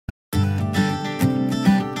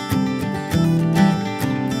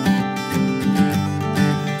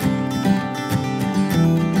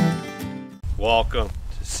welcome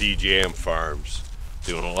to CJM Farms.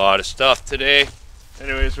 Doing a lot of stuff today.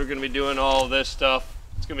 Anyways, we're gonna be doing all this stuff.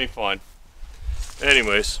 It's gonna be fun.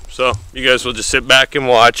 Anyways, so you guys will just sit back and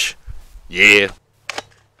watch. Yeah.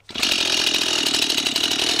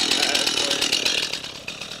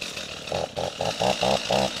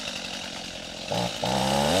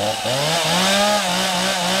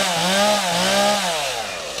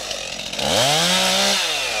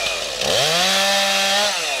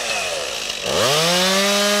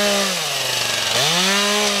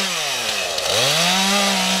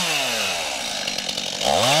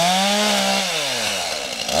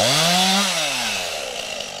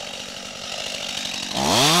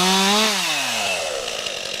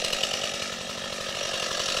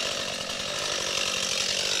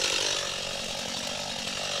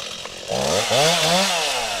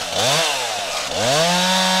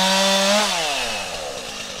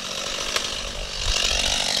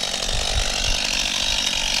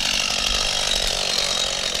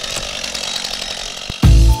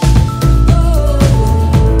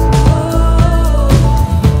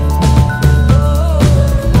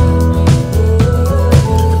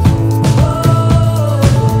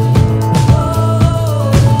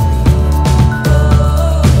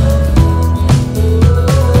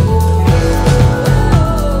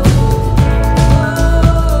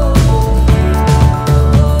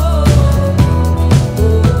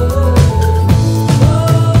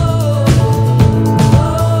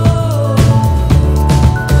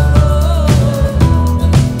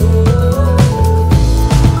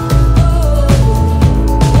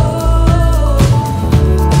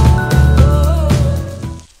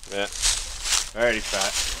 Alrighty,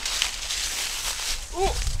 fat.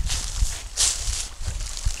 Ooh.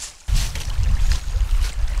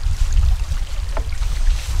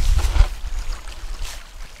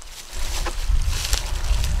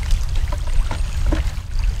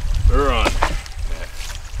 We're on.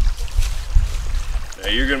 Now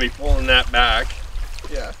you're gonna be pulling that back.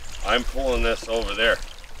 Yeah. I'm pulling this over there.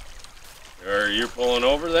 Or you're pulling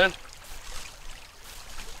over then?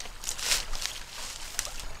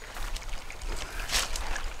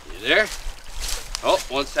 There. Oh,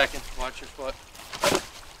 1 second. Watch your foot.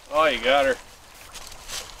 Oh, you got her.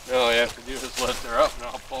 No, all you have to do is lift her up and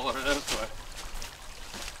I'll pull her this way.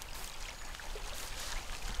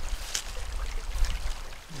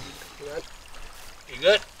 You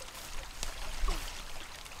good?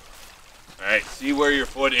 Alright, see where your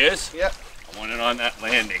foot is? Yep. I want it on that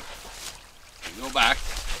landing. You go back.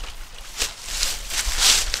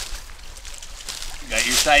 You got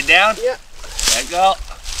your side down? Yep. Let go.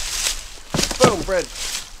 Boom, bread.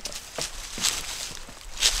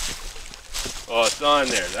 Oh, it's on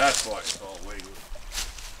there. That's why it's all wiggly.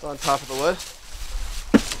 It's on top of the wood.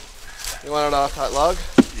 You want it off that log?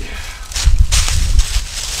 Yeah.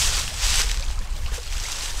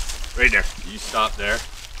 Right there. You stop there.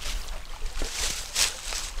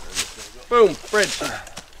 Boom, bridge.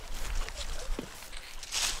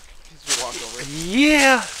 Just walk over.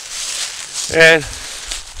 Yeah. And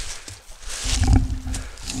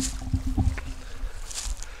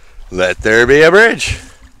let there be a bridge.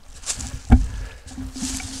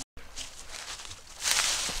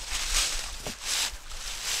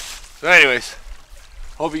 So anyways,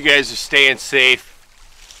 hope you guys are staying safe.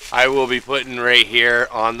 I will be putting right here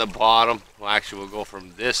on the bottom. Well, actually, we'll go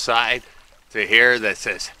from this side to here that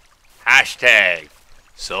says hashtag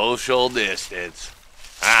social distance.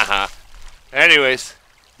 Anyways,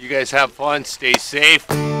 you guys have fun. Stay safe.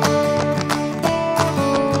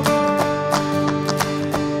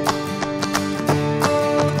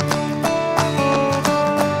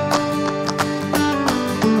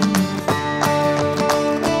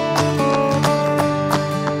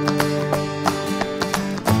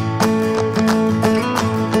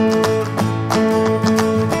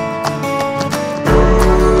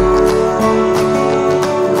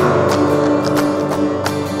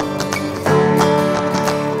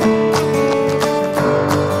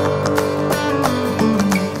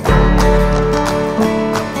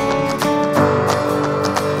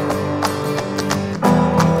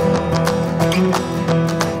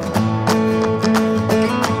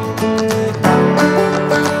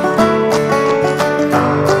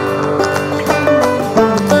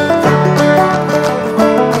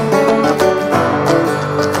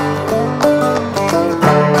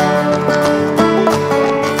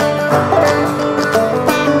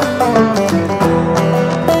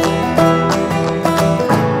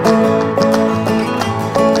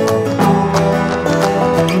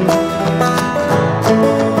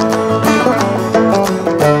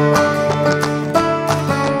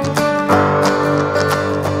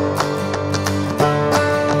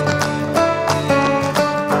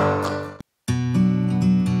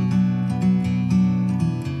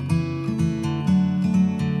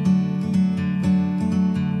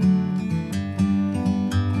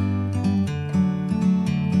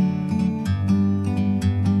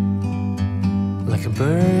 like a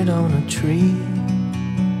bird on a tree.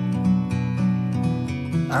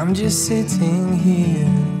 I'm just sitting here,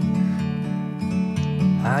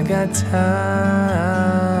 I got time,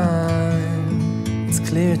 it's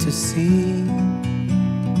clear to see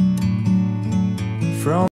from